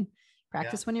in line.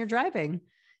 Practice when you're driving.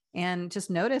 And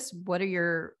just notice, what are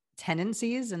your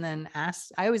tendencies? And then I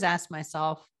always ask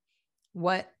myself,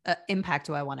 what impact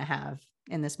do I want to have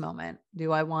in this moment?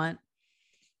 Do I want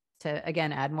to,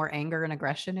 again, add more anger and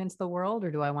aggression into the world? Or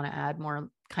do I want to add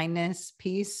more kindness,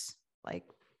 peace, like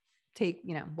take,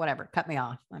 whatever, cut me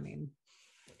off? I mean,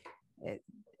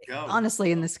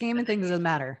 honestly, in the scheme of things, it doesn't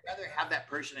matter. I'd rather have that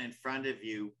person in front of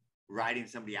you riding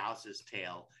somebody else's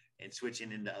tail and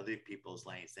switching into other people's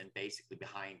lanes than basically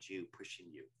behind you, pushing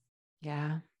you.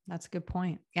 Yeah, that's a good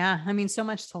point. Yeah. I mean, so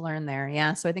much to learn there.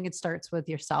 Yeah. So I think it starts with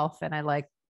yourself. And I like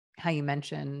how you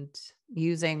mentioned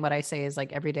using what I say is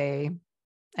like everyday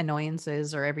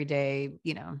annoyances or everyday,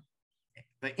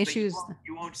 issues. But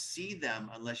you won't see them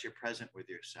unless you're present with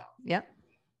yourself. Yep.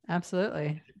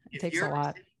 Absolutely. It takes a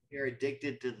lot. You're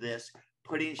addicted to this,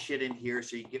 putting shit in here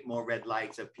so you get more red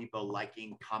lights of people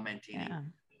liking, commenting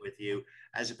with you,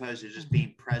 as opposed to just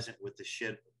being present with the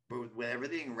shit, with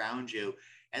everything around you,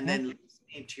 and then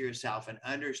listening to yourself and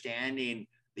understanding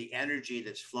the energy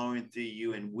that's flowing through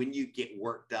you, and when you get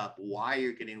worked up, why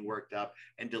you're getting worked up,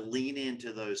 and to lean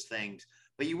into those things.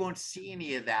 But you won't see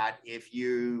any of that if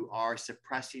you are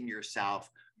suppressing yourself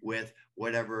with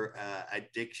whatever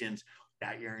addictions,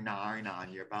 that you're gnawing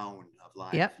on your bone of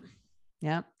life. Yep.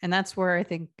 Yeah. And that's where I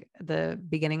think the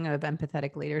beginning of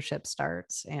empathetic leadership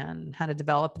starts, and how to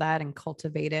develop that and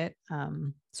cultivate it.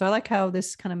 So I like how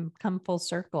this kind of come full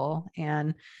circle,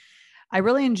 and I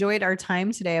really enjoyed our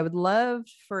time today. I would love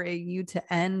for you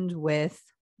to end with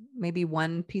maybe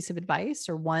one piece of advice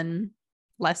or one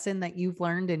lesson that you've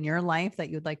learned in your life that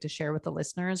you'd like to share with the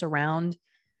listeners around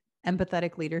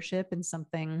empathetic leadership, and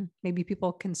something maybe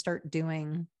people can start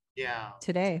doing Yeah.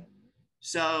 today.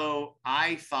 So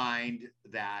I find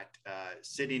that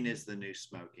sitting is the new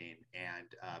smoking, and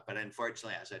but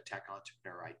unfortunately, as a tech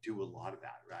entrepreneur, I do a lot of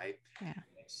that, right? Yeah.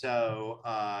 So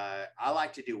I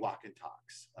like to do walk and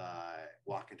talks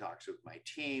with my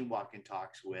team, walk and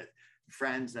talks with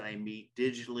friends that I meet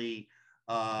digitally,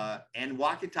 and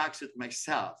walk and talks with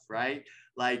myself, right?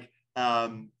 Like,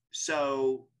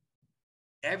 so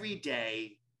every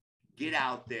day, get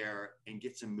out there and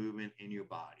get some movement in your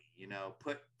body.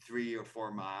 Put 3 or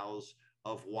 4 miles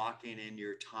of walking in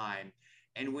your time.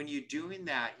 And when you're doing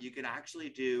that, you can actually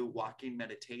do walking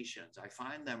meditations. I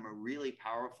find them are really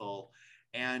powerful.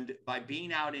 And by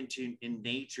being out in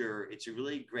nature, it's a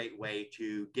really great way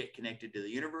to get connected to the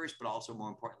universe, but also more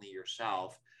importantly,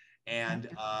 yourself. And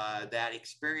that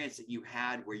experience that you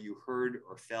had where you heard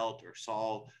or felt or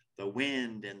saw the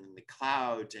wind and the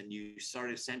clouds, and you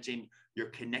started sensing your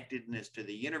connectedness to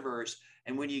the universe.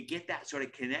 And when you get that sort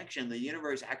of connection, the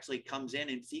universe actually comes in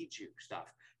and feeds you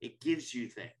stuff. It gives you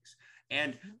things.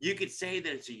 And you could say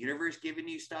that it's the universe giving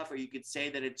you stuff, or you could say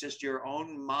that it's just your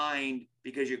own mind,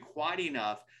 because you're quiet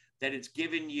enough that it's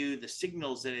given you the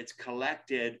signals that it's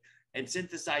collected and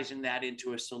synthesizing that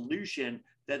into a solution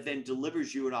that then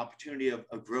delivers you an opportunity of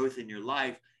growth in your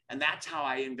life. And that's how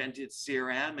I invented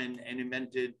CRM and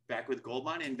invented, back with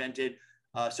Goldmine, invented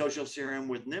Social CRM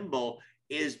with Nimble,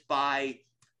 is by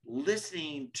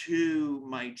listening to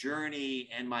my journey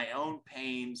and my own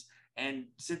pains and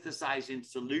synthesizing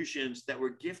solutions that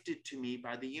were gifted to me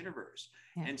by the universe.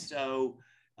 Yeah. And so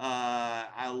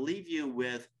I'll leave you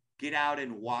with: get out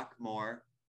and walk more,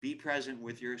 be present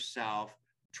with yourself,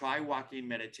 try walking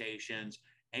meditations,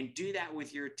 and do that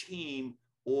with your team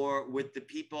or with the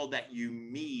people that you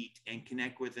meet and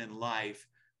connect with in life.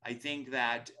 I think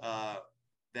that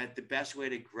that the best way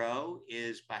to grow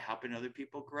is by helping other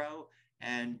people grow.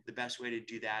 And the best way to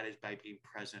do that is by being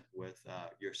present with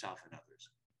yourself and others.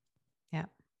 Yeah.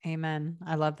 Amen.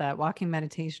 I love that. Walking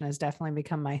meditation has definitely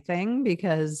become my thing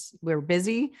because we're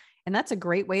busy. And that's a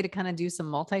great way to kind of do some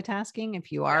multitasking.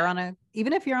 If you are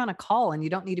even if you're on a call and you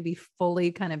don't need to be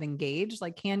fully kind of engaged,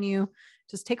 like, can you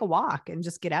just take a walk and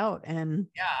just get out and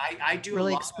I do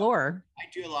really explore? I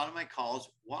do a lot of my calls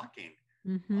walking.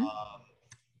 Mm-hmm.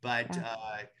 But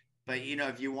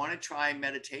if you want to try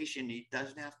meditation, it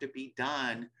doesn't have to be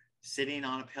done sitting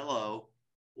on a pillow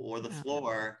or the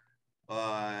floor.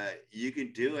 You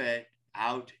can do it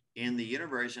out in the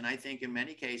universe. And I think in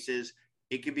many cases,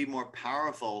 it can be more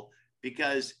powerful,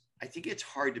 because I think it's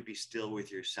hard to be still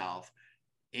with yourself.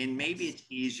 And maybe it's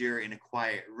easier in a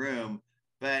quiet room,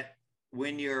 but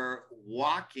when you're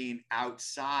walking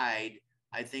outside,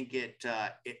 I think it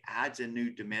adds a new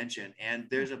dimension. And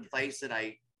there's a place that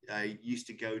I used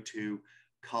to go to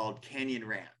called Canyon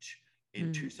Ranch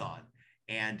in Tucson.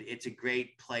 And it's a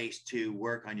great place to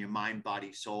work on your mind,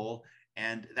 body, soul.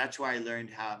 And that's where I learned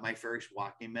how my first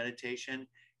walking meditation.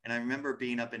 And I remember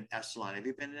being up in Esalen. Have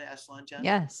you been to Esalen, Jen?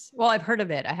 Yes. Well, I've heard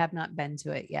of it. I have not been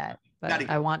to it yet, but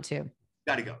I want to.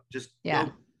 Got to go. Just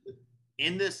go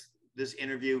in this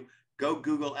interview. Go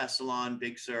Google Esalen,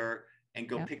 Big Sur, and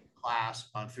go pick a class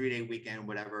on 3-day weekend,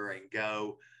 whatever, and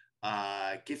go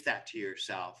gift that to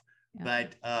yourself.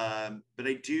 But I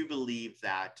do believe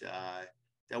that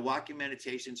that walking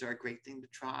meditations are a great thing to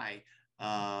try.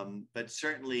 But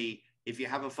certainly, if you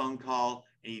have a phone call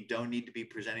and you don't need to be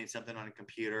presenting something on a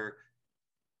computer,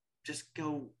 just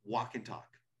go walk and talk.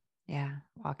 Yeah,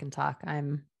 walk and talk.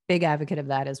 I'm big advocate of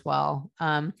that as well.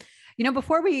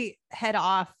 Before we head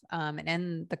off and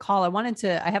end the call,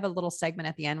 I have a little segment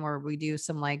at the end where we do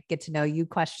some like get to know you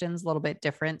questions, a little bit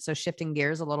different. So shifting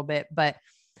gears a little bit, but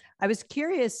I was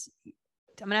curious,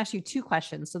 I'm going to ask you 2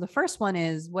 questions. So the first one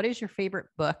is, what is your favorite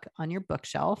book on your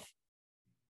bookshelf?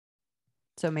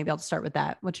 So maybe I'll start with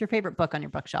that. What's your favorite book on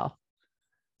your bookshelf?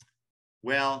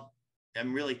 Well,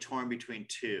 I'm really torn between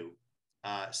 2,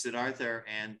 Siddhartha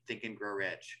and Think and Grow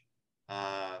Rich.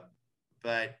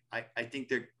 But I think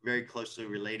they're very closely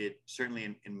related, certainly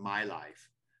in my life.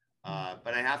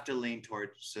 But I have to lean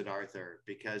towards Siddhartha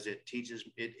because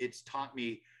it's taught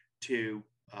me to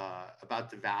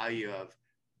about the value of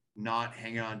not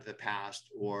hanging on to the past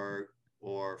or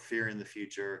fearing the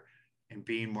future, and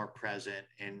being more present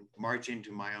and marching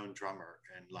to my own drummer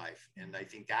in life. And I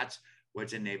think that's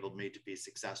what's enabled me to be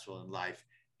successful in life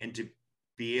and to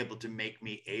be able to make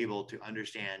me able to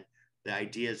understand the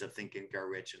ideas of Think and Grow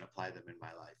Rich and apply them in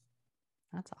my life.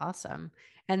 That's awesome.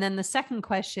 And then the second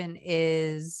question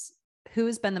is, who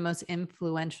has been the most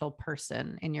influential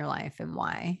person in your life and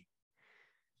why?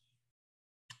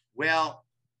 Well,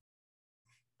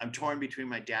 I'm torn between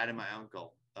my dad and my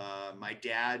uncle. My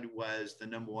dad was the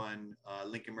number one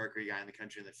Lincoln Mercury guy in the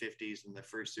country in the 50s and the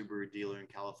first Subaru dealer in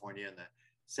California in the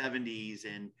 70s.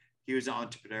 And he was an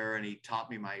entrepreneur, and he taught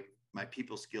me my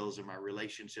people skills and my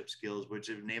relationship skills, which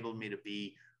have enabled me to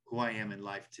be who I am in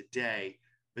life today.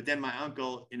 But then my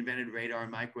uncle invented radar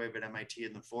and microwave at MIT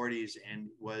in the 40s and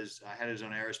had his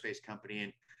own aerospace company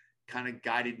and kind of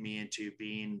guided me into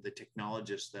being the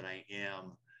technologist that I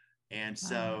am. And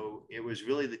so it was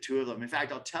really the two of them. In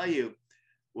fact, I'll tell you,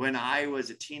 when I was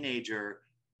a teenager,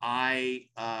 I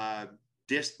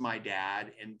dissed my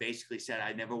dad and basically said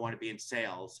I never want to be in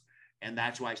sales. And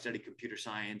that's why I studied computer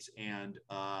science and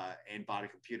bought a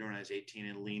computer when I was 18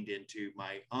 and leaned into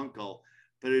my uncle.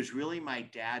 But it was really my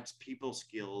dad's people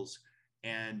skills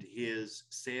and his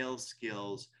sales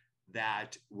skills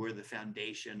that were the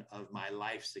foundation of my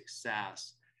life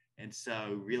success. And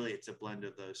so really it's a blend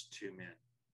of those two men.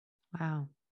 Wow.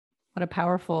 What a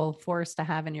powerful force to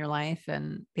have in your life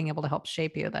and being able to help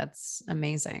shape you. That's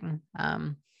amazing.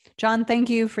 John, thank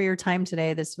you for your time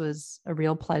today. This was a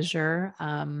real pleasure.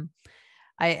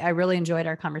 I really enjoyed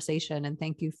our conversation, and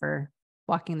thank you for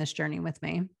walking this journey with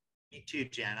me. Me too,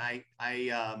 Jen.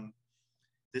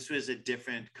 This was a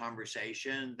different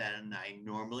conversation than I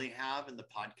normally have in the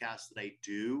podcast that I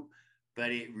do,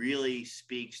 but it really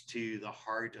speaks to the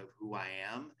heart of who I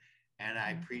am. And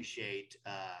I appreciate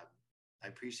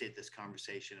this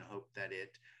conversation and hope that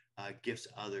it gifts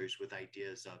others with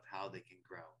ideas of how they can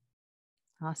grow.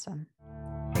 Awesome.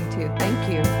 Me too.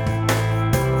 Thank you.